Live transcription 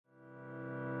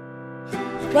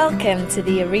Welcome to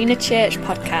the Arena Church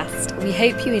podcast. We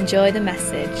hope you enjoy the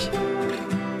message.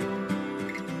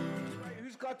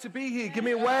 Who's glad to be here? Give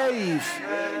me a wave.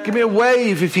 Give me a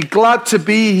wave if you're glad to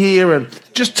be here, and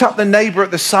just tap the neighbour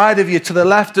at the side of you to the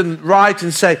left and right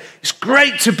and say, it's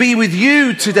great to be with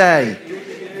you today.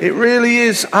 It really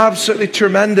is absolutely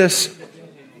tremendous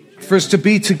for us to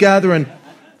be together, and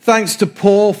thanks to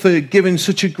Paul for giving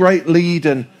such a great lead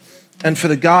and for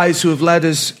the guys who have led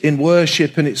us in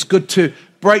worship. And it's good to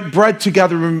break bread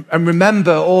together and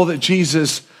remember all that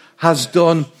Jesus has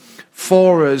done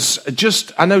for us.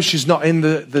 I know she's not in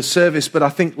the service, but I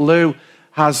think Lou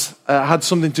has had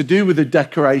something to do with the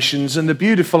decorations, and they're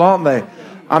beautiful, aren't they?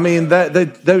 I mean,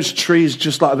 those trees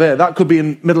just like that could be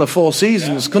in the middle of Four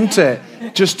Seasons, couldn't it?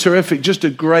 Just terrific, just a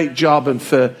great job. And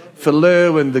for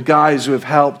Lou and the guys who have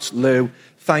helped Lou,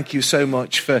 thank you so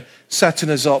much for setting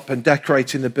us up and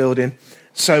decorating the building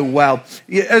so well.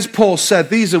 As Paul said,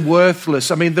 these are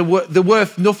worthless. I mean, they're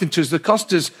worth nothing to us. They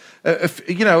cost us, a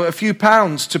few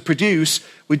pounds to produce.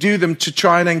 We do them to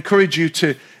try and encourage you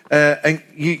to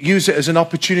use it as an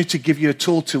opportunity to give you a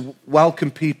tool to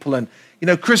welcome people. And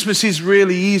Christmas is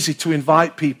really easy to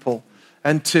invite people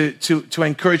and to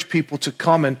encourage people to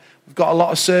come. And we've got a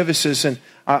lot of services. And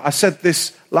I said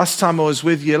this last time I was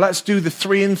with you. Let's do the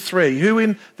 3 and 3. Who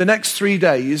in the next 3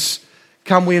 days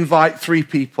can we invite 3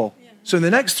 people? So in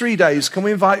the next 3 days, can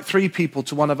we invite 3 people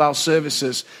to one of our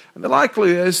services? And the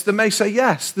likelihood is they may say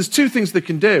yes. There's 2 things they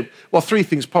can do. Well, 3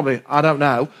 things probably, I don't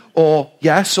know, or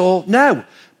yes or no.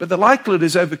 But the likelihood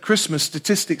is over Christmas,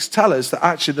 statistics tell us that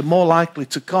actually they're more likely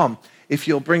to come if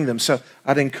you'll bring them. So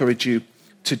I'd encourage you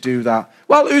to do that.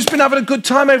 Well, who's been having a good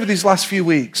time over these last few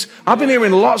weeks? I've been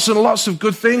hearing lots and lots of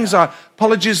good things.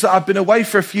 Apologies that I've been away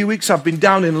for a few weeks. I've been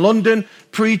down in London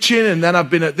preaching, and then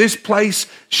I've been at this place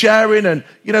sharing. And,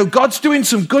 God's doing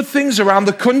some good things around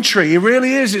the country. He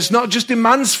really is. It's not just in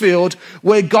Mansfield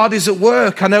where God is at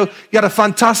work. I know you had a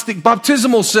fantastic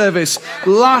baptismal service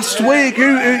last week.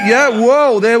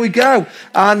 Whoa, there we go.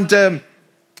 And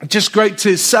just great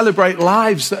to celebrate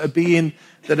lives that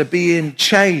are being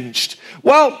changed.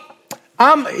 Well,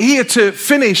 I'm here to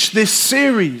finish this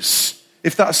series,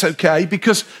 if that's okay,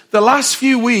 because the last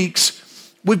few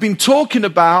weeks we've been talking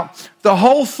about the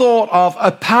whole thought of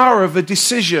a power of a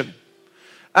decision.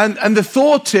 And the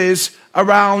thought is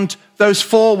around those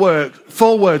four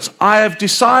words. I have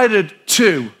decided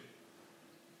to.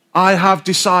 I have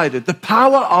decided. The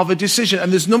power of a decision.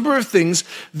 And there's a number of things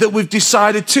that we've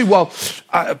decided to. Well,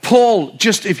 Paul,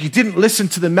 just if you didn't listen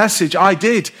to the message, I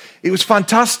did. It was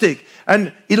fantastic.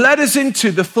 And he led us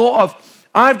into the thought of,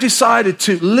 I've decided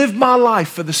to live my life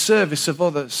for the service of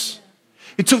others.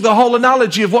 He took the whole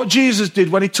analogy of what Jesus did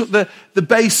when he took the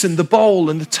basin, the bowl,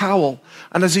 and the towel.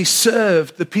 And as he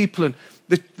served the people, and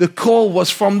the call was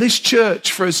from this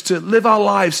church for us to live our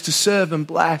lives to serve and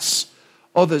bless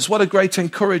others. What a great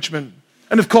encouragement.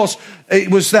 And of course, it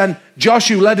was then Josh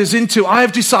who led us into, I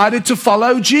have decided to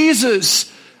follow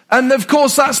Jesus. And of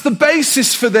course, that's the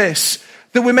basis for this,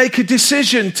 that we make a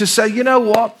decision to say, you know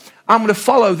what, I'm going to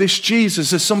follow this Jesus.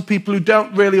 There's some people who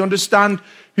don't really understand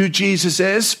who Jesus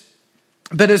is.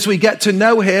 But as we get to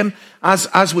know him,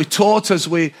 as we taught, as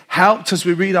we helped, as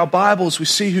we read our Bibles, we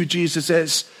see who Jesus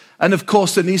is. And of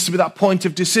course, there needs to be that point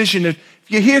of decision. If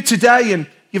you're here today and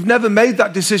you've never made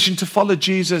that decision to follow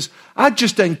Jesus, I'd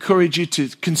just encourage you to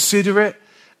consider it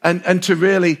and to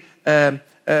really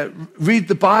read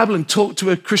the Bible and talk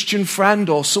to a Christian friend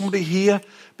or somebody here,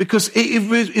 because it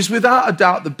is without a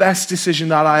doubt the best decision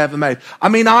that I ever made. I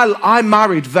mean, I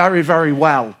married very, very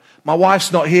well. My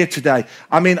wife's not here today.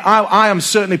 I mean, I am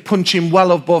certainly punching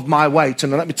well above my weight.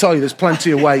 And let me tell you, there's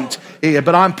plenty of weight here,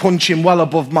 but I'm punching well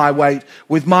above my weight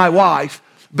with my wife.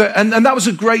 And that was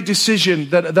a great decision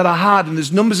that I had, and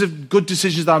there's numbers of good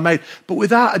decisions that I made. But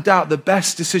without a doubt, the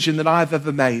best decision that I've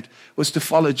ever made was to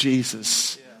follow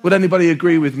Jesus. Yeah. Would anybody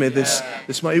agree with me this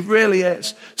morning? It really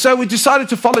is. So we decided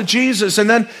to follow Jesus. And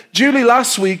then Julie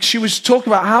last week, she was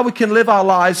talking about how we can live our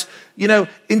lives,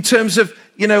 in terms of,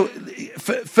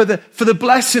 for the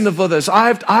blessing of others.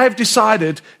 I've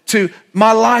decided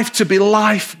my life to be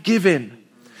life-giving.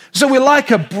 So we're like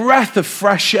a breath of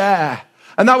fresh air.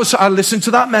 And I listened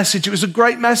to that message. It was a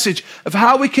great message of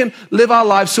how we can live our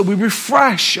lives so we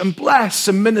refresh and bless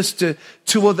and minister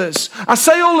to others. I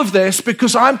say all of this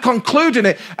because I'm concluding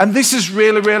it, and this is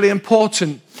really, really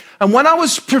important. And when I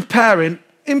was preparing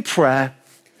in prayer,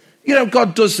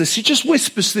 God does this. He just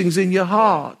whispers things in your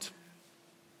heart.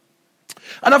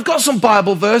 And I've got some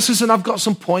Bible verses and I've got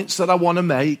some points that I want to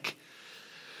make.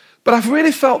 But I've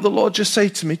really felt the Lord just say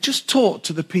to me, just talk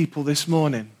to the people this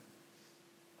morning.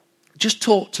 Just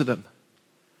talk to them.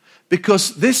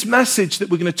 Because this message that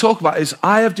we're going to talk about is,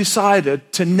 I have decided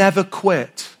to never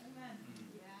quit.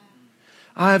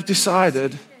 I have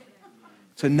decided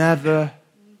to never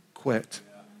quit.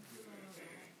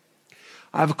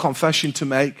 I have a confession to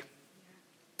make.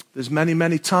 There's many,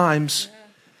 many times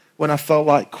when I felt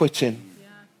like quitting.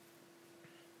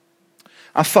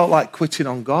 I felt like quitting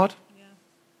on God.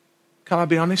 Can I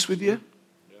be honest with you?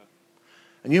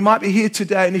 And you might be here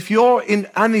today, and if you're in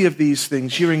any of these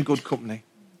things, you're in good company.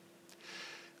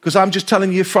 Because I'm just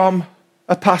telling you from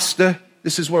a pastor,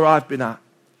 this is where I've been at.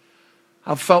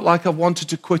 I've felt like I wanted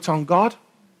to quit on God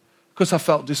because I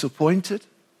felt disappointed.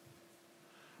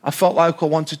 I felt like I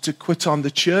wanted to quit on the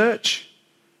church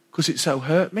because it so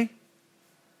hurt me.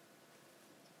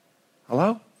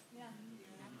 Hello?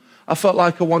 I felt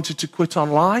like I wanted to quit on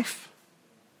life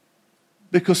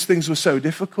because things were so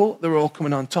difficult. They were all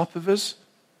coming on top of us.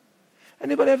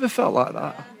 Anybody ever felt like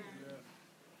that?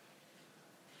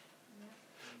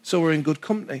 So we're in good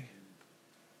company.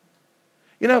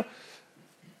 You know,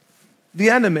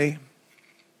 the enemy,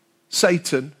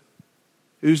 Satan,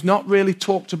 who's not really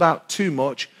talked about too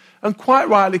much, and quite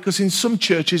rightly, because in some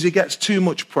churches he gets too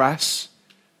much press.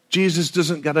 Jesus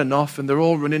doesn't get enough, and they're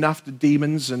all running after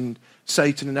demons and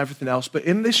Satan and everything else. But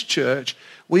in this church,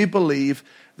 we believe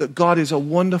that God is a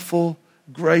wonderful,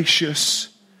 gracious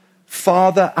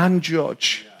Father and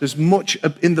Judge. There's much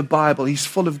in the Bible. He's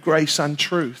full of grace and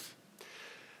truth.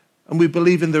 And we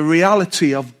believe in the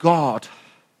reality of God.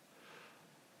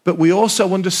 But we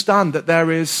also understand that there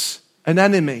is an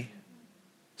enemy,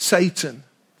 Satan,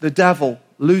 the devil,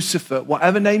 Lucifer,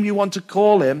 whatever name you want to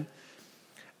call him.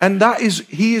 And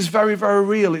he is very, very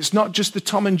real. It's not just the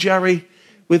Tom and Jerry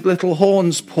with little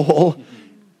horns, Paul.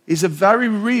 He's a very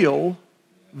real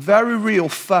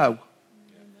foe.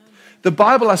 The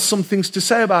Bible has some things to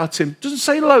say about him. It doesn't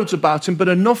say loads about him, but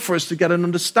enough for us to get an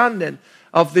understanding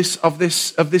of this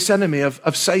enemy,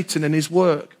 of Satan and his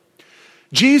work.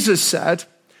 Jesus said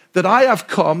that I have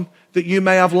come that you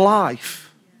may have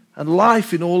life, and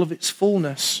life in all of its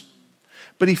fullness.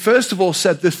 But he first of all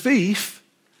said the thief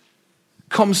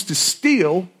comes to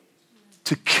steal,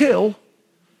 to kill,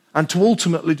 and to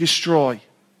ultimately destroy.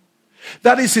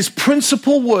 That is his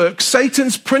principal work,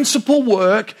 Satan's principal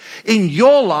work in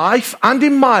your life and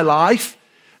in my life,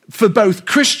 for both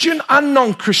Christian and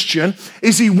non-Christian,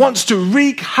 is he wants to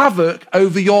wreak havoc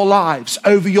over your lives,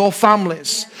 over your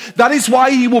families. That is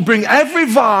why he will bring every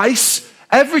vice,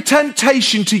 every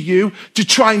temptation to you to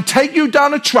try and take you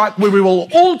down a track where he will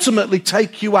ultimately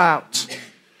take you out.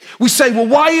 We say, well,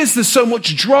 why is there so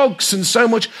much drugs and so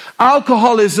much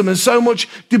alcoholism and so much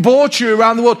debauchery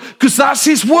around the world? Because that's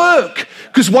his work.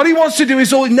 Because what he wants to do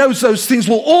is, all he knows those things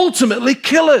will ultimately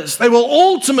kill us. They will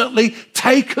ultimately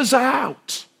take us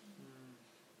out.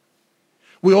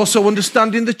 We also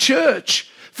understand in the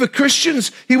church, for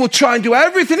Christians, he will try and do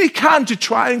everything he can to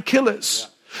try and kill us.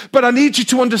 But I need you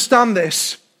to understand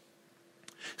this.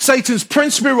 Satan's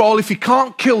principal role, if he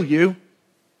can't kill you,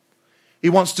 he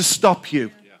wants to stop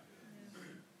you.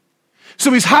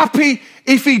 So he's happy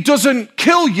if he doesn't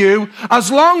kill you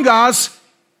as long as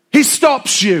he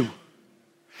stops you.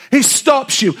 He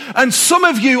stops you. And some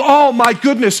of you, oh my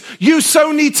goodness, you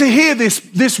so need to hear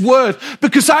this word,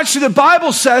 because actually the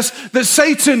Bible says that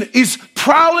Satan is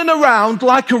prowling around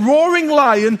like a roaring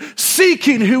lion,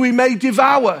 seeking who he may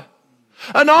devour.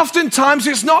 And oftentimes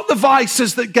it's not the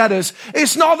vices that get us.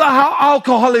 It's not the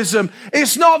alcoholism.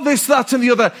 It's not this, that, and the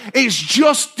other. It's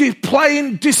just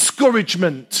plain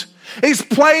discouragement. It's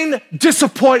plain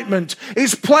disappointment.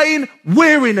 It's plain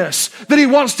weariness that he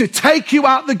wants to take you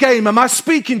out the game. Am I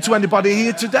speaking to anybody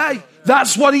here today?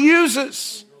 That's what he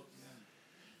uses.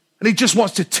 And he just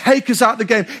wants to take us out the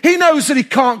game. He knows that he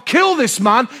can't kill this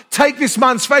man, take this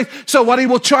man's faith. So what he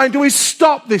will try and do is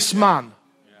stop this man.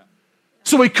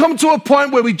 So we come to a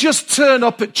point where we just turn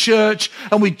up at church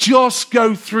and we just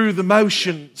go through the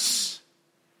motions.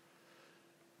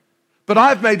 But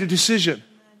I've made a decision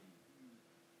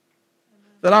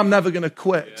that I'm never going to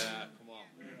quit.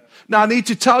 Now I need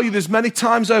to tell you, there's many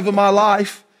times over my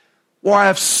life where I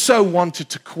have so wanted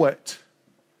to quit.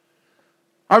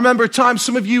 I remember a time,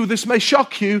 some of you, this may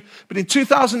shock you, but in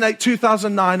 2008,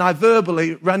 2009, I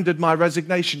verbally rendered my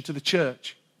resignation to the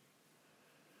church.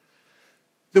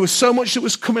 There was so much that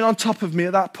was coming on top of me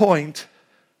at that point.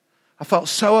 I felt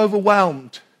so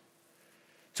overwhelmed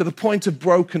to the point of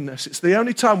brokenness. It's the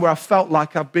only time where I felt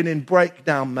like I've been in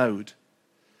breakdown mode.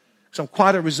 Because I'm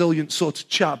quite a resilient sort of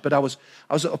chap, but I was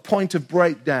at a point of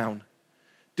breakdown.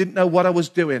 Didn't know what I was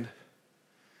doing.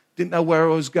 Didn't know where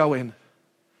I was going.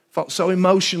 Felt so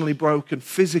emotionally broken,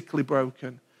 physically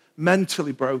broken,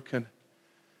 mentally broken.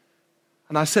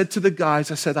 And I said to the guys,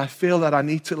 I said, I feel that I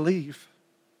need to leave.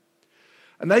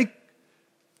 And they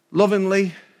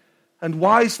lovingly and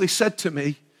wisely said to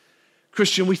me,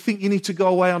 Kristian, we think you need to go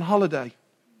away on holiday.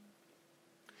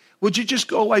 Would you just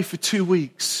go away for 2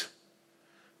 weeks?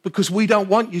 Because we don't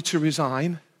want you to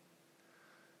resign.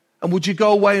 And would you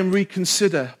go away and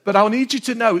reconsider? But I need you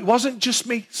to know, it wasn't just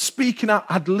me speaking out.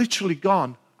 I'd literally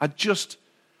gone.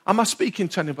 Am I speaking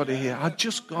to anybody here? I'd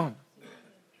just gone.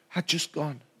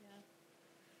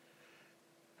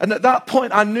 And at that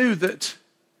point, I knew that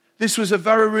this was a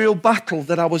very real battle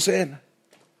that I was in.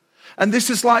 And this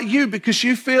is like you, because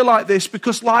you feel like this,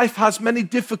 because life has many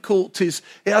difficulties.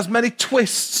 It has many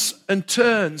twists and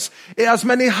turns. It has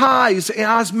many highs. It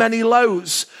has many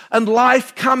lows. And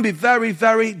life can be very,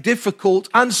 very difficult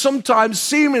and sometimes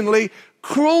seemingly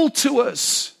cruel to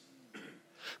us.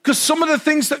 Because some of the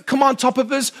things that come on top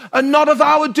of us are not of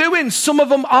our doing. Some of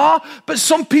them are, but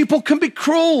some people can be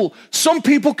cruel. Some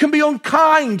people can be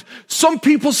unkind. Some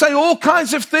people say all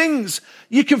kinds of things.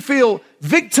 You can feel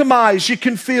victimized. You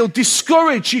can feel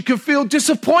discouraged. You can feel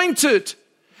disappointed.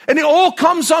 And it all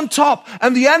comes on top.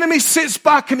 And the enemy sits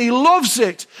back and he loves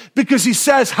it because he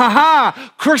says,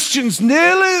 Kristian's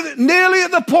nearly at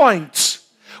the point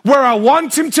where I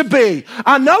want him to be.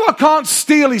 I know I can't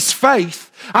steal his faith,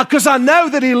 because I know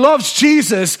that he loves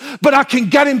Jesus, but I can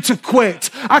get him to quit.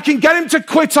 I can get him to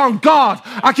quit on God.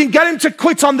 I can get him to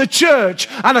quit on the church,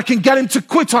 and I can get him to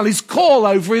quit on his call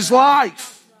over his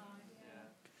life.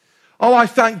 Oh, I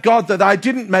thank God that I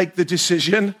didn't make the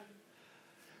decision,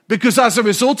 because as a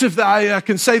result of that, I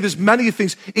can say there's many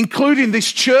things, including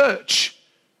this church,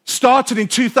 started in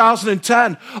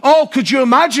 2010. Oh, could you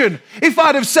imagine if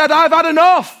I'd have said, I've had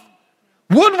enough?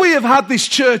 Would we have had this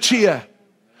church here?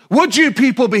 Would you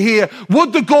people be here?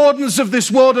 Would the Gordons of this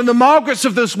world and the Margarets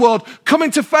of this world come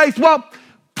into faith? Well,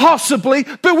 possibly,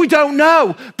 but we don't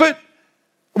know. But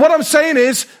what I'm saying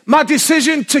is, my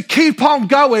decision to keep on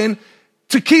going,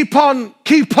 to keep on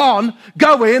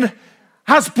going,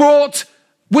 has brought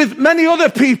with many other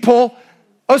people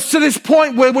us to this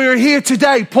point where we're here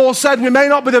today. Paul said we may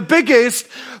not be the biggest,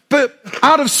 but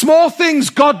out of small things,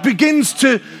 God begins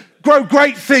to grow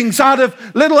great things. Out of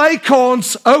little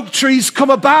acorns, oak trees come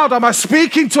about. Am I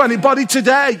speaking to anybody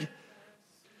today?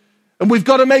 And we've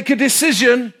got to make a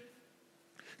decision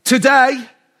today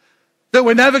that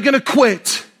we're never going to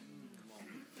quit.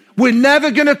 We're never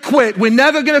going to quit. We're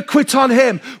never going to quit on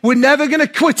him. We're never going to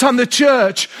quit on the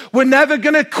church. We're never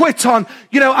going to quit on,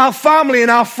 our family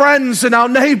and our friends and our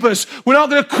neighbors. We're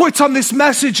not going to quit on this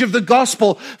message of the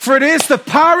gospel, for it is the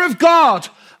power of God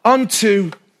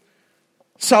unto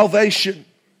salvation.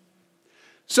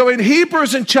 So in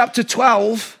Hebrews in chapter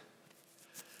 12,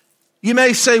 you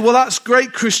may say, well, that's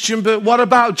great, Kristian, but what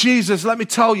about Jesus? Let me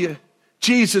tell you,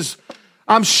 Jesus,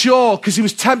 I'm sure, because he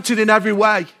was tempted in every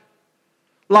way.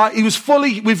 Like we've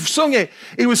sung it,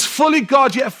 he was fully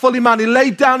God, yet fully man. He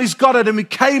laid down his Godhead and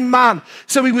became man.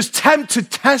 So he was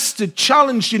tempted, tested,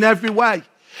 challenged in every way.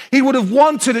 He would have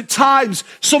wanted at times,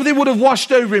 something would have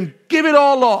washed over him, give it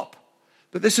all up.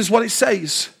 But this is what it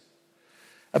says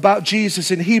about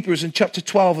Jesus in Hebrews in chapter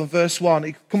 12 and verse 1.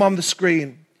 It come on the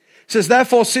screen. It says,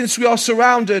 therefore, since we are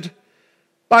surrounded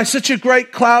by such a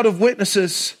great cloud of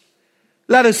witnesses,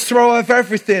 let us throw off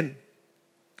everything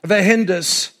that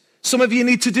hinders. Some of you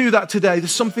need to do that today.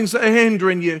 There's some things that are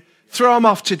hindering you. Throw them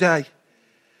off today.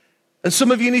 And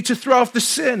some of you need to throw off the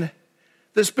sin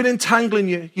that's been entangling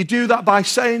you. You do that by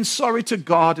saying sorry to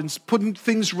God and putting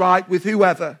things right with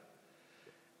whoever.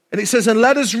 And it says, and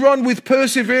let us run with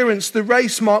perseverance the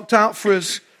race marked out for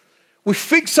us. We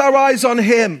fix our eyes on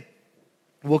him.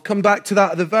 We'll come back to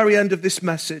that at the very end of this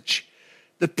message.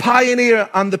 The pioneer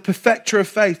and the perfecter of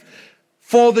faith.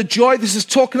 For the joy, this is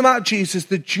talking about Jesus,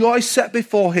 the joy set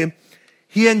before him,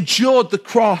 he endured the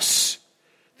cross,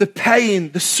 the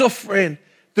pain, the suffering,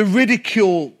 the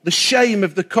ridicule, the shame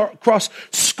of the cross,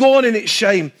 scorning its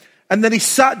shame. And then he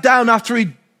sat down after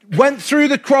he went through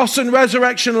the cross and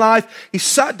resurrection life. He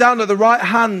sat down at the right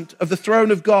hand of the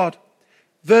throne of God.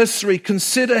 Verse 3,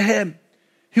 consider him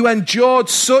who endured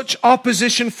such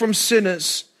opposition from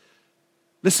sinners.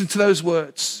 Listen to those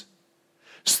words.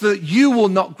 So that you will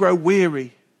not grow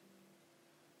weary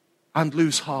and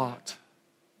lose heart.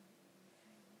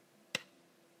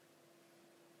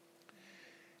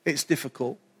 It's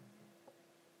difficult.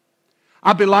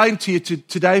 I'd be lying to you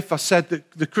today if I said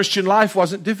that the Christian life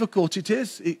wasn't difficult. It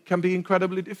is. It can be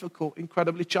incredibly difficult,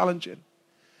 incredibly challenging.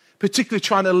 Particularly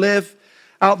trying to live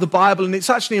out the Bible. And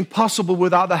it's actually impossible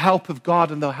without the help of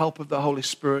God and the help of the Holy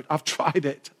Spirit. I've tried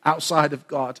it outside of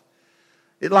God.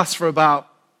 It lasts for about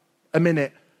a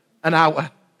minute, an hour,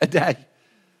 a day.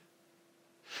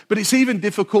 But it's even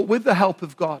difficult with the help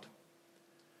of God.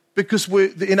 Because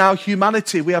in our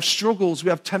humanity, we have struggles, we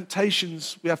have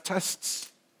temptations, we have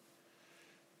tests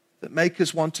that make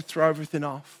us want to throw everything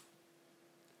off.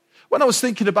 When I was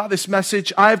thinking about this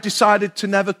message, I have decided to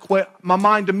never quit. My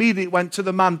mind immediately went to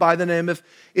the man by the name of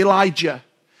Elijah.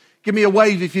 Give me a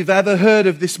wave if you've ever heard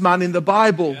of this man in the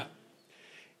Bible. Yeah.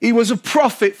 He was a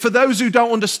prophet. For those who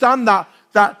don't understand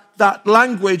that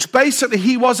language, basically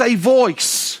he was a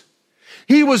voice.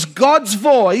 He was God's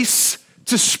voice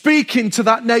to speak into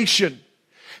that nation.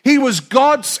 He was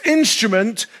God's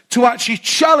instrument to actually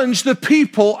challenge the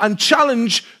people and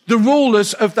challenge the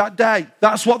rulers of that day.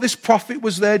 That's what this prophet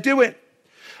was there doing.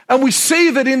 And we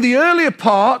see that in the earlier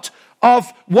part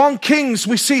of 1 Kings,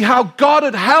 we see how God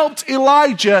had helped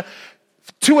Elijah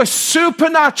to a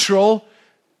supernatural,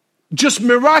 just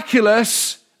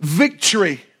miraculous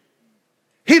victory.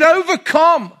 He'd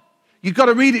overcome. You've got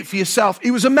to read it for yourself.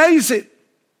 It was amazing.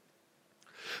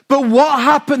 But what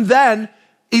happened then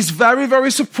is very, very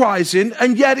surprising,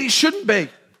 and yet it shouldn't be.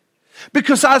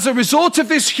 Because as a result of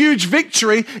this huge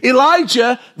victory,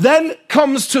 Elijah then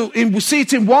comes to, we see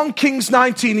it in 1 Kings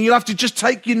 19, and you'll have to just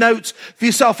take your notes for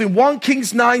yourself. In 1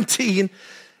 Kings 19,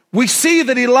 we see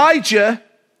that Elijah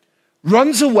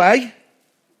runs away,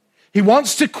 he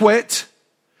wants to quit,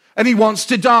 and he wants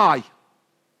to die.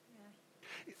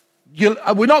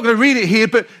 We're not going to read it here,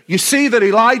 but you see that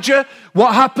Elijah,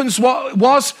 what happens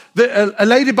was that a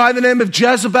lady by the name of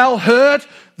Jezebel heard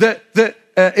that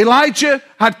Elijah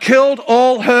had killed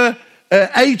all her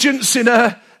agents in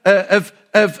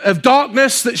of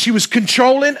darkness that she was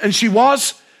controlling, and she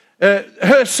was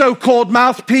her so-called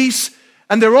mouthpiece,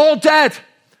 and they're all dead.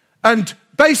 And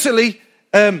basically,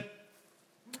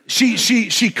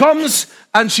 she comes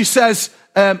and she says,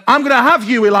 I'm going to have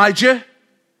you, Elijah.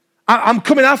 I'm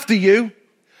coming after you.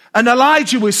 And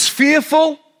Elijah was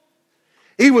fearful.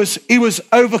 He was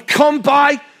overcome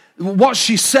by what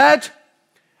she said.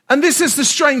 And this is the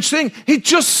strange thing. He'd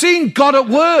just seen God at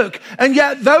work. And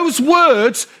yet those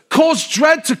words caused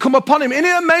dread to come upon him. Isn't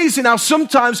it amazing how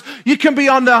sometimes you can be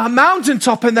on a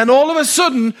mountaintop and then all of a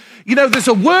sudden, there's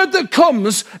a word that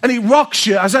comes and it rocks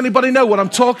you. Does anybody know what I'm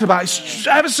talking about? It's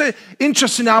ever so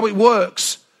interesting how it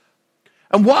works.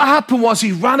 And what happened was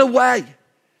he ran away.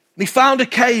 And he found a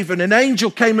cave and an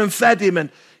angel came and fed him. And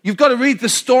you've got to read the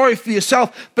story for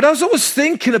yourself. But as I was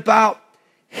thinking about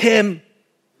him,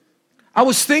 I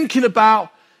was thinking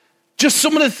about just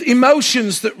some of the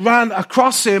emotions that ran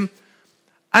across him.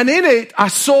 And in it, I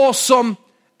saw some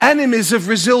enemies of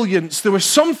resilience. There were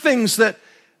some things that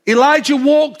Elijah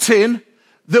walked in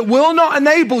that will not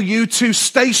enable you to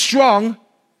stay strong.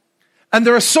 And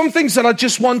there are some things that I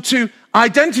just want to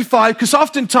identify, because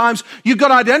oftentimes you've got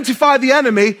to identify the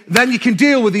enemy, then you can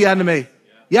deal with the enemy.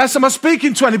 Yes, am I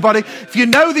speaking to anybody? If you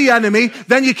know the enemy,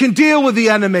 then you can deal with the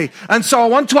enemy. And so I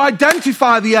want to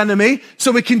identify the enemy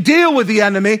so we can deal with the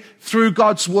enemy through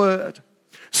God's word.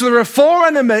 So there are 4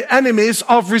 enemies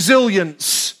of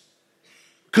resilience,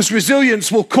 because resilience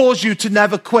will cause you to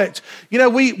never quit.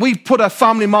 We put a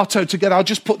family motto together. I'll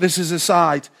just put this as a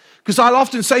side, because I'll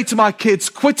often say to my kids,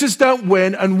 quitters don't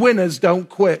win and winners don't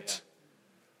quit.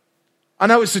 I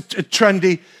know it's a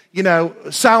trendy,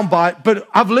 soundbite, but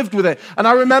I've lived with it. And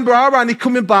I remember our Annie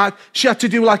coming back, she had to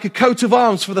do like a coat of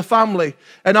arms for the family.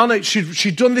 And on it,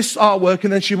 she'd done this artwork,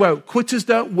 and then she wrote, quitters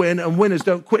don't win and winners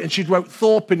don't quit. And she'd wrote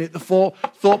Thorpe in it,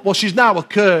 Thorpe. Well, she's now a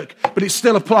Kirk, but it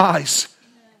still applies.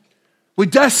 We're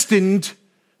destined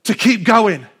to keep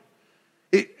going.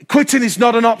 Quitting is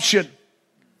not an option.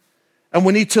 And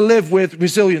we need to live with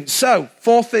resilience. So,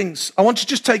 4 things. I want to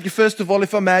just take you, first of all,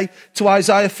 if I may, to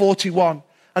Isaiah 41.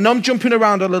 And I'm jumping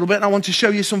around a little bit, and I want to show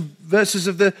you some verses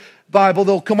of the Bible.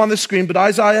 They'll come on the screen. But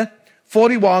Isaiah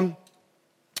 41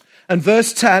 and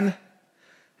verse 10.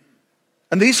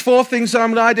 And these 4 things that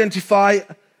I'm going to identify,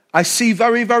 I see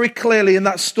very, very clearly in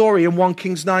that story in 1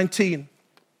 Kings 19.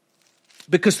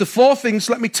 Because the 4 things,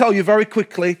 let me tell you very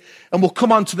quickly, and we'll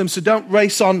come on to them, so don't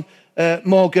race on,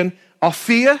 Morgan, are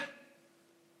fear,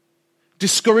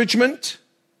 discouragement,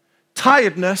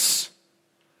 tiredness,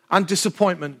 and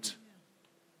disappointment.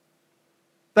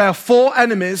 There are 4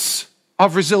 enemies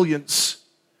of resilience: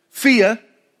 fear,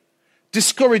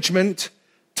 discouragement,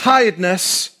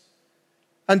 tiredness,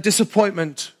 and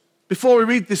disappointment. Before we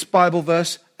read this Bible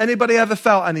verse, anybody ever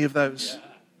felt any of those? Yeah.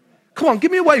 Come on,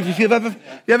 give me a wave if you've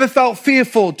ever felt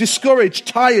fearful, discouraged,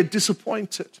 tired,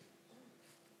 disappointed.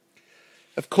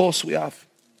 Of course we have.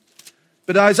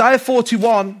 But Isaiah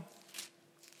 41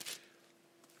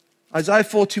 and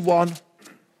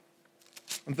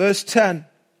verse 10,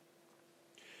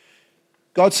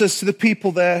 God says to the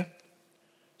people there,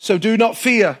 so do not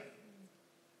fear.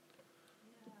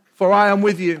 for I am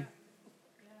with you.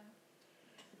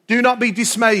 Do not be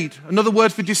dismayed. Another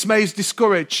word for dismay is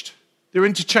discouraged. They're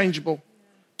interchangeable.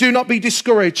 Do not be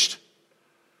discouraged,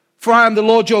 for I am the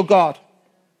Lord your God.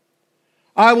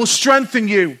 I will strengthen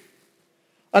you,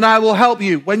 and I will help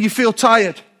you when you feel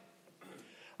tired,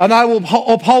 and I will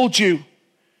uphold you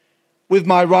with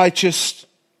my righteous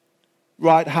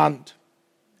right hand.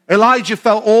 Elijah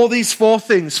felt all these four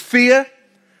things: fear,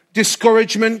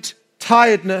 discouragement,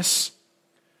 tiredness,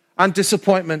 and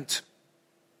disappointment.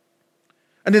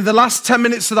 And in the last 10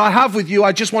 minutes that I have with you,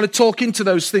 I just want to talk into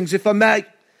those things, if I may.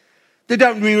 They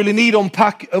don't really need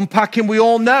unpacking. We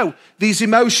all know these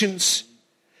emotions.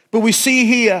 But we see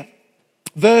here,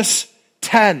 verse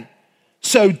 10.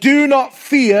 So do not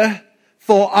fear,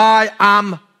 for I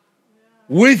am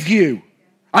with you.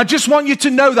 I just want you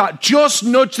to know that. Just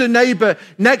nudge the neighbor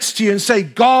next to you and say,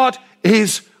 God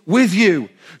is with you.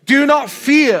 Do not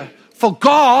fear, for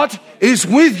God is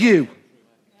with you.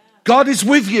 God is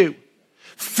with you.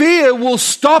 Fear will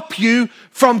stop you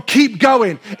from keep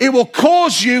going. It will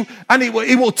cause you, and it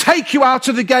will take you out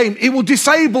of the game. It will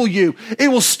disable you. It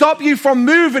will stop you from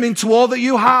moving into all that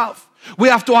you have. We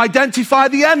have to identify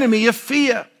the enemy of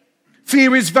fear.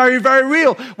 Fear is very, very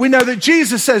real. We know that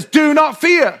Jesus says, do not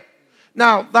fear.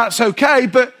 Now, that's okay,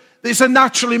 but it's a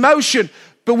natural emotion.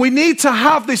 But we need to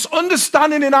have this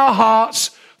understanding in our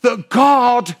hearts that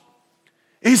God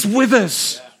is with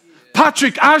us.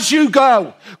 Patrick, as you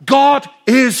go, God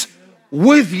is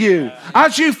with you.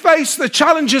 As you face the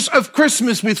challenges of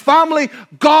Christmas with family,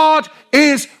 God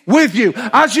is with you.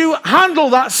 As you handle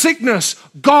that sickness,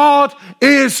 God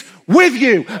is with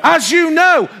you. As you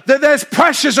know that there's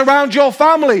pressures around your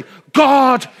family,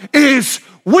 God is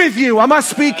with you. Am I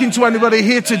speaking to anybody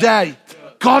here today?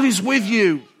 God is with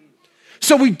you.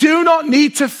 So we do not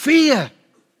need to fear.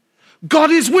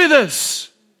 God is with us.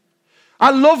 I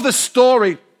love the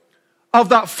story of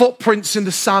that footprints in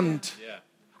the sand. Yeah.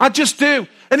 I just do.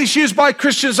 And it's used by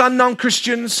Christians and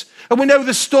non-Christians. And we know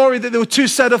the story that there were two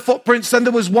set of footprints, then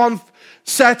there was one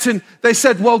set, and they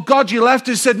said, well, God, you left us.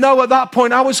 He said, no, at that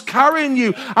point, I was carrying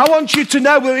you. I want you to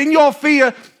know that in your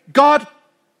fear, God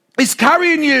is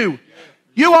carrying you.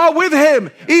 You are with him.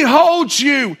 He holds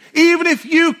you. Even if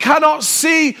you cannot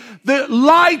see the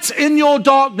light in your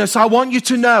darkness, I want you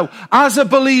to know, as a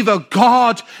believer,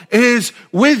 God is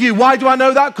with you. Why do I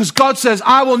know that? Because God says,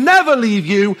 I will never leave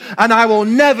you and I will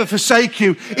never forsake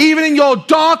you. Even in your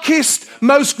darkest,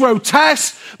 most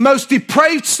grotesque, most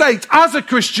depraved state, as a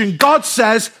Christian, God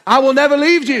says, I will never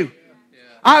leave you.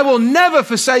 I will never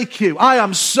forsake you.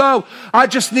 I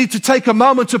just need to take a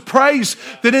moment to praise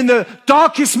that in the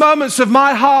darkest moments of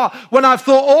my heart, when I've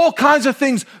thought all kinds of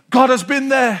things, God has been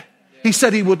there. He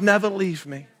said he would never leave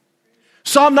me.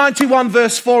 Psalm 91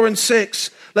 verse 4 and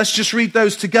 6. Let's just read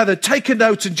those together. Take a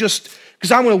note and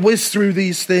because I'm going to whiz through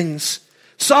these things.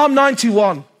 Psalm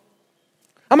 91.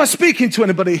 Am I speaking to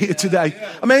anybody here today?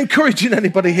 Am I encouraging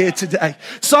anybody here today?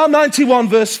 Psalm 91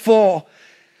 verse 4.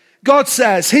 God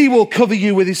says he will cover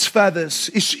you with his feathers.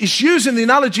 He's using the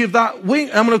analogy of that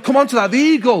wing. I'm going to come on to that. The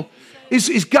eagle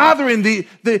is gathering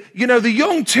the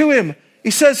young to him. He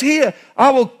says here,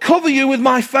 I will cover you with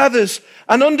my feathers,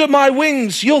 and under my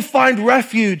wings you'll find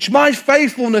refuge. My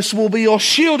faithfulness will be your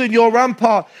shield and your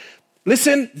rampart.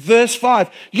 Listen, verse 5.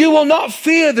 You will not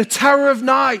fear the terror of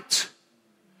night.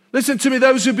 Listen to me,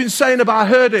 those who've been saying about,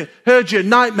 I heard you,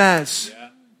 nightmares. Yeah.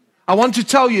 I want to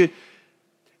tell you,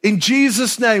 in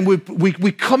Jesus' name,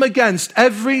 we come against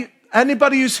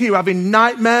anybody who's here having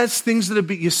nightmares, things that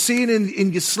you're seeing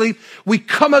in your sleep. We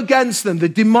come against them, the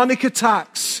demonic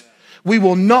attacks. We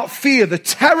will not fear the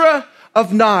terror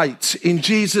of night in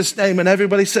Jesus' name. And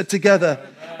everybody said together,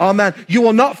 Amen. You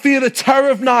will not fear the terror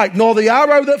of night, nor the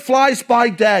arrow that flies by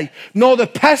day, nor the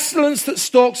pestilence that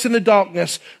stalks in the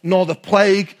darkness, nor the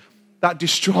plague that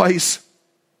destroys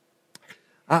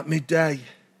at midday.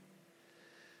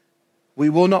 We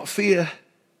will not fear,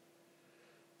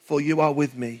 for you are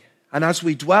with me. And as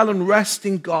we dwell and rest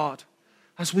in God,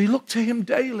 as we look to him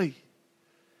daily,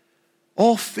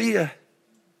 all fear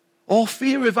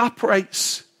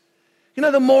evaporates. You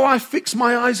know, the more I fix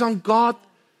my eyes on God,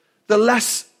 the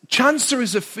less chance there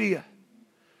is of fear.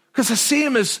 Because I see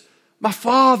him as my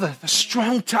Father, the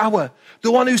strong tower,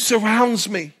 the one who surrounds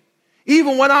me.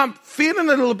 Even when I'm feeling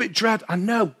a little bit dread, I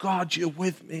know, God, you're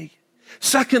with me.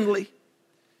 Secondly,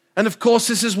 and of course,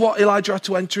 this is what Elijah had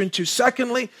to enter into.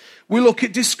 Secondly, we look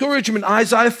at discouragement.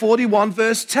 Isaiah 41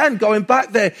 verse 10, going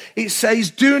back there, it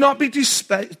says, do not be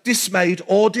dismayed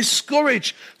or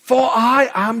discouraged, for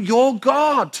I am your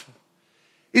God.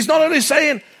 He's not only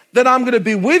saying that I'm going to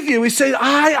be with you, he's saying,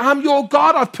 I am your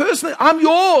God. I'm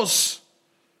yours.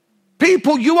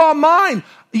 People, you are mine.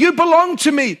 You belong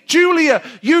to me. Julia,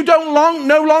 you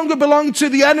no longer belong to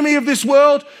the enemy of this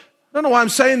world. I don't know why I'm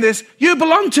saying this. You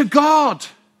belong to God.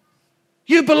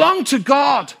 You belong to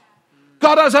God.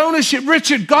 God has ownership.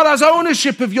 Richard, God has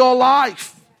ownership of your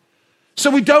life. So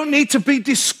we don't need to be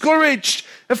discouraged.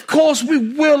 Of course, we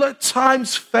will at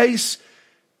times face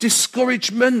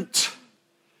discouragement.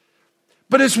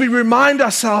 But as we remind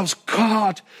ourselves,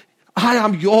 God, I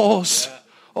am yours.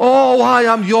 Oh, I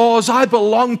am yours. I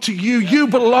belong to you. You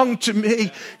belong to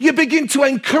me. You begin to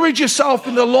encourage yourself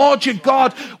in the Lord your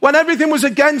God. When everything was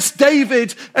against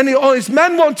David and all his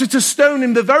men wanted to stone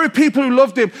him, the very people who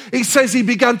loved him, he says he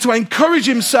began to encourage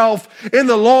himself in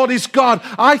the Lord his God.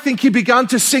 I think he began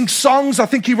to sing songs. I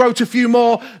think he wrote a few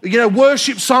more,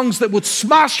 worship songs that would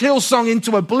smash Hillsong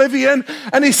into oblivion.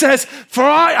 And he says,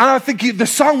 I think the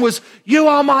song was, you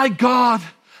are my God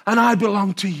and I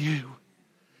belong to you.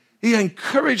 He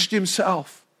encouraged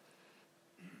himself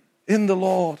in the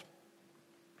Lord.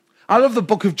 I love the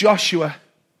book of Joshua.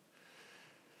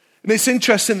 And it's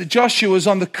interesting that Joshua was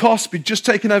on the cusp. He'd just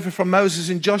taken over from Moses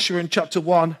in Joshua in chapter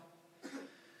 1.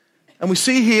 And we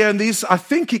see here, and I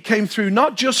think it came through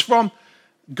not just from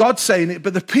God saying it,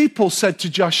 but the people said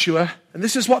to Joshua, and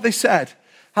this is what they said,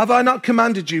 have I not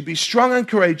commanded you, be strong and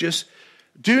courageous,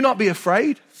 do not be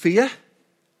afraid, fear,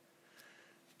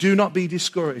 do not be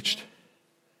discouraged.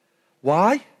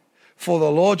 Why? For the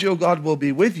Lord your God will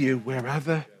be with you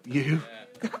wherever you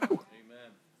go.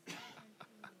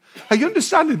 Are you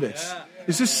understanding this?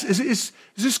 Is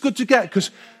this good to get?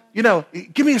 Because,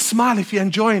 give me a smile if you're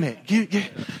enjoying it.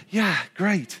 Yeah,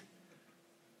 great.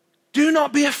 Do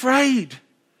not be afraid.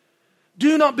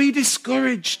 Do not be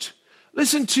discouraged.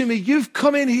 Listen to me. You've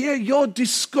come in here. You're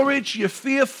discouraged. You're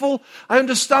fearful. I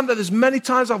understand that there's many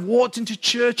times I've walked into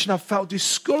church and I've felt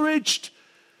discouraged.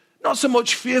 Not so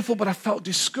much fearful, but I felt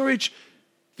discouraged.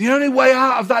 The only way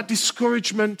out of that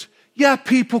discouragement,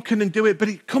 people can do it, but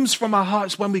it comes from our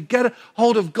hearts when we get a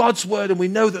hold of God's word and we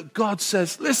know that God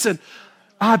says, listen,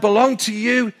 I belong to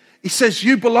you. He says,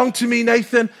 you belong to me,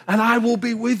 Nathan, and I will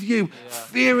be with you. Yeah.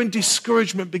 Fear and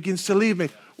discouragement begins to leave me.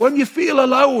 When you feel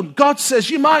alone, God says,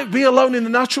 you might be alone in the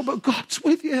natural, but God's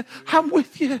with you. I'm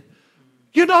with you.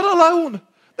 You're not alone.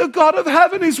 The God of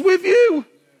heaven is with you.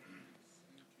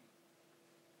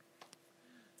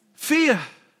 Fear,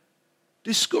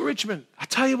 discouragement. I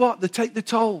tell you what, they take the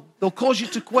toll. They'll cause you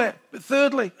to quit. But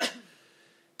thirdly,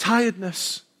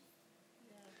 tiredness.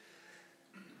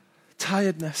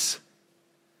 Tiredness.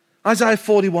 Isaiah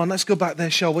 41. Let's go back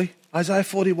there, shall we? Isaiah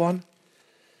 41.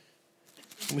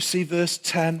 And we see verse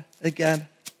 10 again.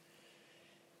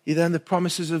 Then the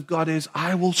promises of God is,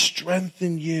 I will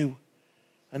strengthen you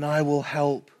and I will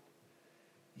help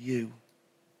you.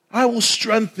 I will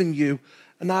strengthen you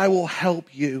and I will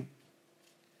help you.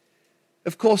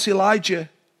 Of course, Elijah,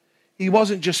 he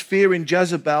wasn't just fearing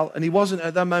Jezebel, and he wasn't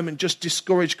at that moment just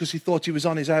discouraged because he thought he was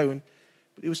on his own,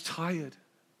 but he was tired.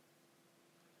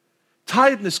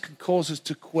 Tiredness can cause us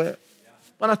to quit.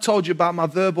 When I told you about my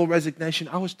verbal resignation,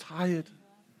 I was tired.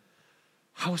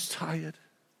 I was tired.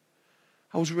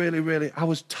 I was I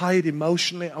was tired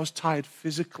emotionally. I was tired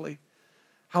physically.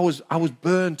 I was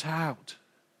burnt out.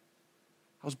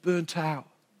 I was burnt out.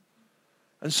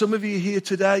 And some of you here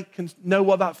today can know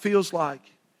what that feels like.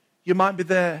 You might be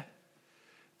there.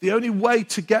 The only way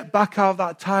to get back out of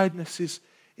that tiredness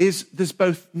is there's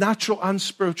both natural and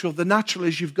spiritual. The natural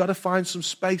is you've got to find some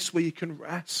space where you can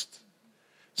rest,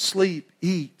 sleep,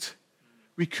 eat,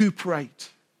 recuperate.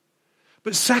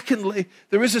 But secondly,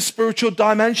 there is a spiritual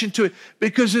dimension to it,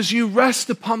 because as you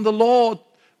rest upon the Lord,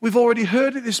 we've already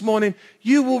heard it this morning,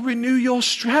 you will renew your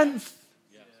strength.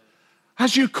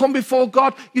 As you come before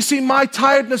God, you see, my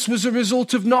tiredness was a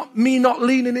result of me not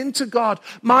leaning into God.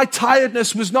 My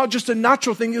tiredness was not just a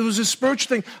natural thing, it was a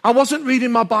spiritual thing. I wasn't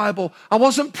reading my Bible. I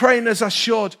wasn't praying as I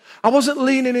should. I wasn't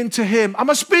leaning into Him.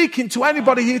 Am I speaking to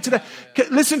anybody here today?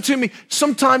 Listen to me.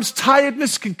 Sometimes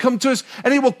tiredness can come to us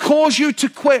and it will cause you to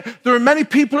quit. There are many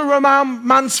people around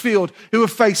Mansfield who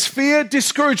have faced fear,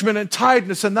 discouragement, and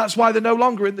tiredness, and that's why they're no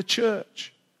longer in the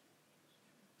church.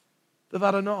 They've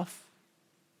had enough.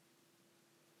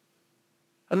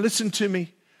 And listen to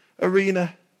me,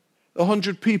 Arena, the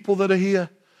 100 people that are here.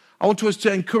 I want us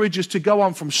to encourage us to go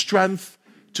on from strength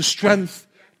to strength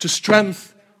to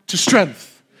strength to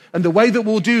strength. And the way that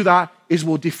we'll do that is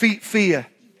we'll defeat fear.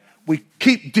 We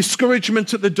keep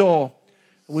discouragement at the door.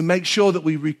 And we make sure that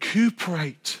we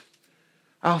recuperate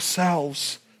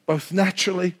ourselves, both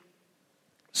naturally,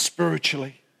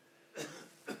 spiritually.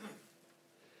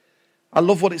 I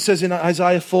love what it says in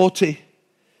Isaiah 40.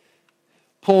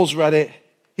 Paul's read it.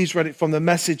 He's read it from the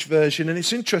Message version. And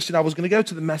it's interesting, I was going to go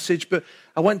to the Message, but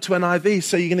I went to NIV,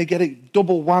 so you're going to get it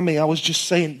double whammy. I was just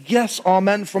saying, yes,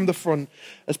 amen from the front.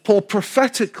 As Paul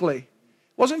prophetically,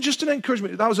 wasn't just an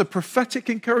encouragement, that was a prophetic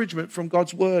encouragement from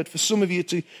God's word for some of you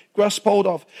to grasp hold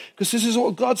of. Because this is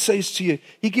what God says to you.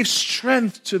 He gives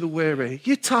strength to the weary.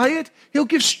 You're tired? He'll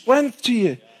give strength to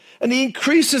you. And he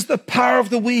increases the power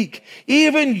of the weak.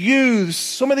 Even youths,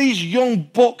 some of these young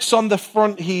bucks on the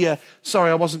front here. Sorry,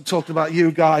 I wasn't talking about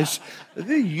you guys.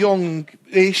 They're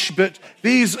young-ish, but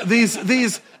these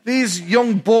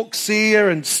young bucks here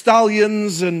and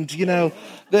stallions and, you know,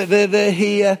 they're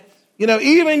here. You know,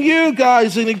 even you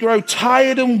guys are going to grow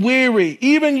tired and weary.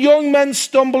 Even young men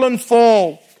stumble and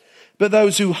fall. But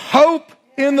those who hope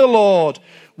in the Lord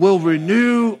will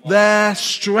renew their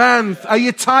strength. Are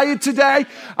you tired today?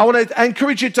 I want to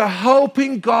encourage you to hope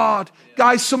in God.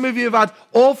 Guys, some of you have had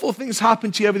awful things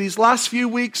happen to you over these last few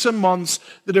weeks and months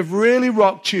that have really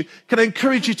rocked you. Can I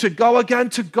encourage you to go again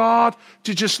to God,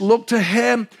 to just look to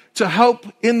Him, to hope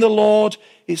in the Lord?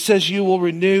 It says you will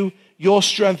renew your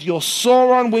strength. You'll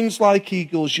soar on wings like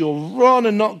eagles. You'll run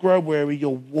and not grow weary.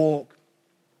 You'll walk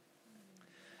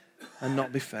and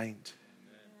not be faint.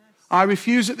 I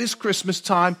refuse at this Christmas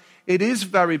time. It is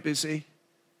very busy,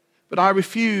 but I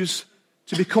refuse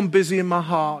to become busy in my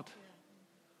heart.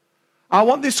 I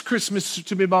want this Christmas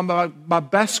to be my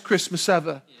best Christmas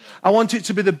ever. I want it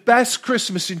to be the best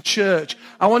Christmas in church.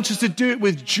 I want us to do it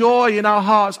with joy in our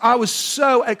hearts. I was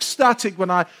so ecstatic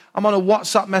when I'm on a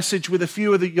WhatsApp message with a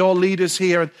few of your leaders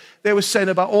here, and they were saying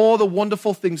about all the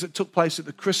wonderful things that took place at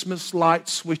the Christmas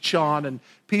lights switch on, and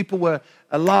people were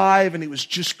alive, and it was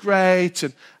just great.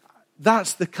 And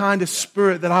that's the kind of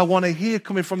spirit that I want to hear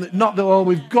coming from. Not that, oh,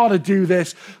 we've got to do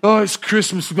this. Oh, it's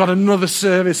Christmas. We've got another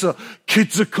service. Or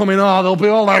kids are coming. Oh, they'll be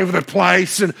all over the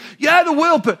place. And yeah, they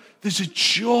will, but there's a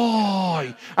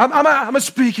joy. I'm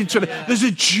speaking to them. There's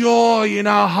a joy in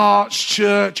our hearts,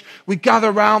 church. We gather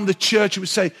around the church and we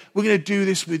say, we're going to do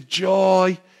this with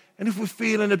joy. And if we're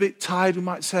feeling a bit tired, we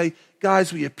might say,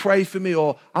 guys, will you pray for me?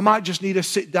 Or I might just need to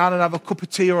sit down and have a cup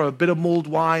of tea or a bit of mulled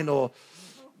wine or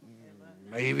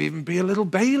maybe even be a little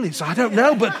Baileys. I don't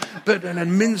know, but and a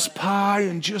mince pie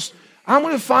and just, I'm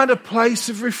going to find a place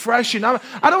of refreshing. I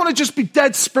don't want to just be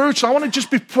dead spiritual. I want to just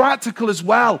be practical as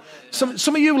well.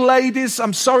 Some of you ladies,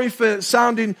 I'm sorry for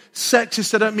sounding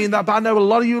sexist. I don't mean that, but I know a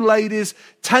lot of you ladies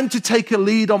tend to take a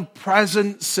lead on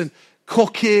presents and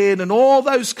cooking and all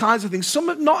those kinds of things.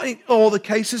 Some, not in all the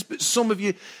cases, but some of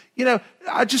you, you know,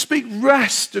 I just speak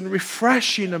rest and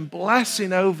refreshing and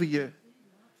blessing over you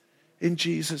in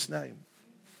Jesus' name.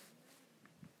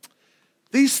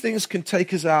 These things can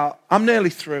take us out. I'm nearly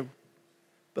through.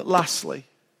 But lastly,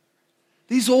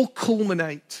 these all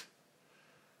culminate.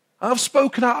 I've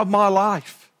spoken out of my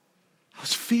life. I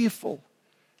was fearful.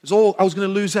 I was going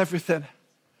to lose everything.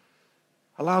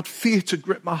 I allowed fear to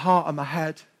grip my heart and my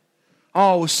head.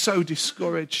 Oh, I was so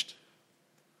discouraged.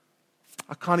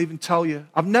 I can't even tell you.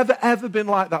 I've never ever been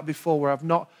like that before where I've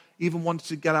not even wanted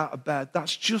to get out of bed.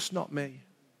 That's just not me.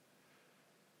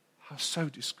 I was so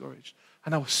discouraged.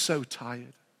 And I was so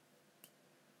tired.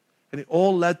 And it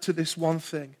all led to this one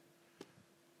thing.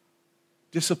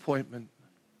 Disappointment.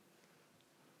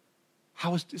 I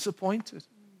was disappointed.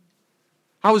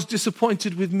 I was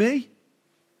disappointed with me.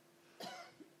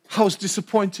 I was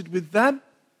disappointed with them.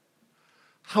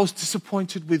 I was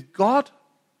disappointed with God.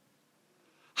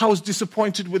 I was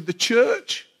disappointed with the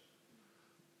church.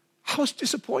 I was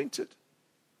disappointed.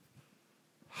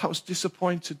 I was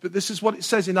disappointed. But this is what it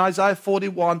says in Isaiah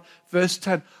 41, verse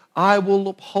 10. I will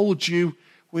uphold you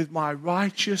with my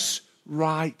righteous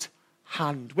right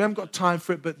hand. We haven't got time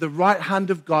for it, but the right hand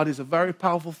of God is a very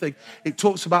powerful thing. It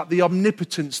talks about the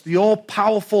omnipotence, the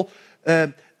all-powerful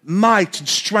might and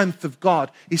strength of God.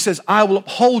 He says, I will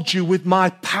uphold you with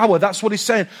my power. That's what he's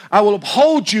saying. I will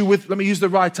uphold you with, let me use the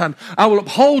right hand. I will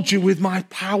uphold you with my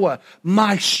power,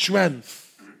 my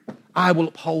strength. I will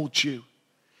uphold you.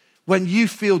 When you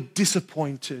feel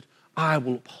disappointed, I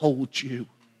will uphold you.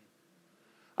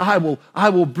 I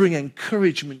will bring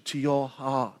encouragement to your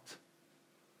heart.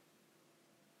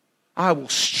 I will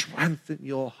strengthen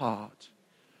your heart.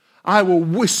 I will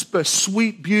whisper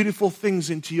sweet, beautiful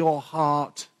things into your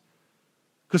heart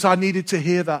because I needed to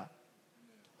hear that.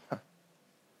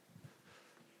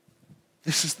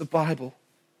 This is the Bible.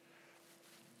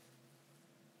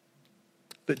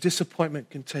 But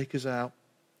disappointment can take us out.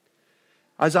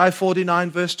 Isaiah 49,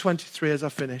 verse 23, as I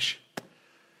finish.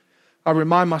 I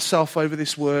remind myself over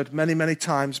this word many, many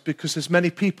times because there's many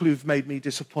people who've made me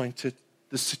disappointed.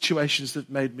 There's situations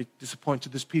that made me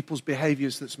disappointed. There's people's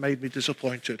behaviors that's made me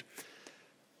disappointed.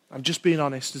 I'm just being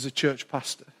honest as a church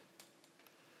pastor.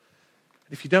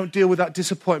 If you don't deal with that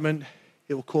disappointment,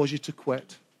 it will cause you to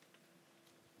quit.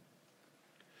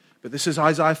 But this is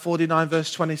Isaiah 49,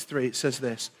 verse 23. It says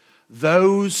this.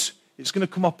 Those, it's going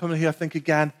to come up on here, I think,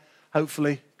 again,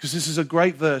 hopefully, because this is a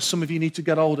great verse. Some of you need to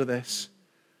get hold of this.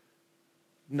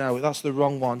 No, that's the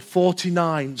wrong one.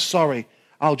 49, sorry.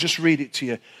 I'll just read it to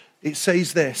you. It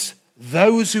says this.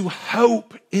 Those who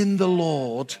hope in the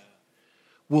Lord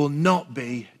will not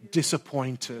be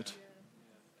disappointed.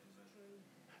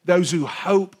 Those who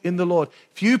hope in the Lord.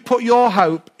 If you put your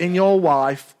hope in your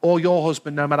wife or your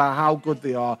husband, no matter how good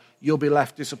they are, you'll be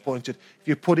left disappointed. If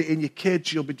you put it in your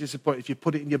kids, you'll be disappointed. If you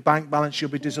put it in your bank balance,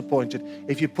 you'll be disappointed.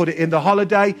 If you put it in the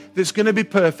holiday that's going to be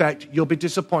perfect, you'll be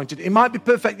disappointed. It might be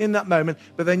perfect in that moment,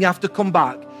 but then you have to come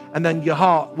back. And then your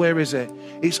heart, where is it?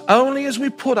 It's only as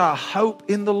we put our hope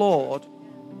in the Lord,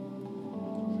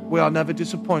 we are never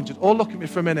disappointed. Or look at me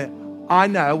for a minute. I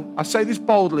know, I say this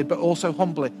boldly, but also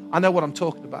humbly. I know what I'm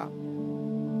talking about.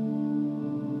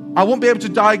 I won't be able to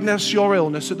diagnose your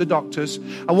illness at the doctors.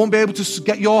 I won't be able to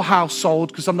get your house sold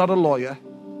because I'm not a lawyer.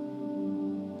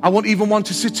 I won't even want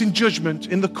to sit in judgment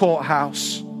in the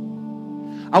courthouse.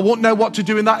 I won't know what to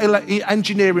do in that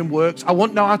engineering works. I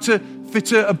won't know how to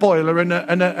fit a boiler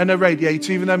and a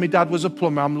radiator, even though my dad was a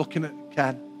plumber. I'm looking at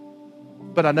Ken.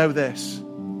 But I know this.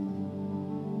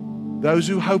 Those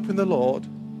who hope in the Lord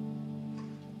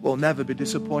will never be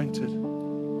disappointed.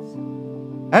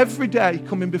 Every day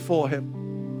coming before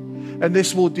him. And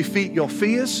this will defeat your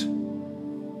fears.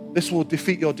 This will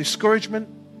defeat your discouragement.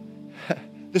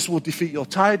 This will defeat your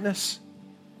tiredness.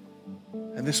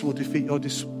 And this will defeat your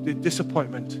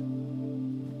disappointment.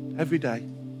 Every day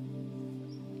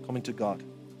coming to God.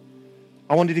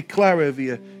 I want to declare over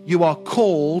you, you are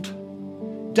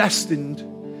called, destined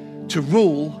to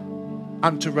rule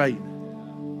and to reign.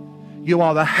 You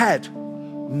are the head,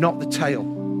 not the tail.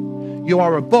 You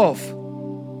are above,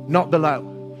 not below.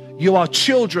 You are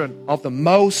children of the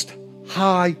Most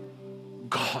High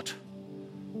God.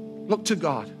 Look to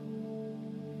God.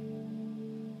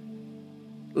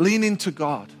 Lean into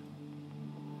God.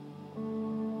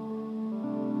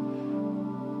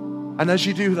 And as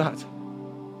you do that,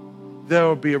 there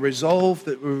will be a resolve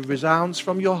that resounds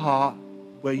from your heart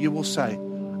where you will say,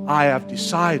 I have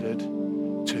decided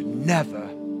to never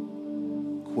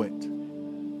quit.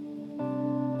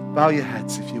 Bow your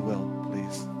heads, if you will,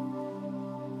 please.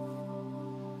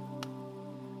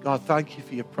 God, thank you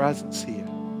for your presence here.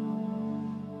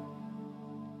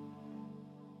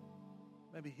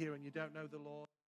 Maybe here and you don't know the Lord.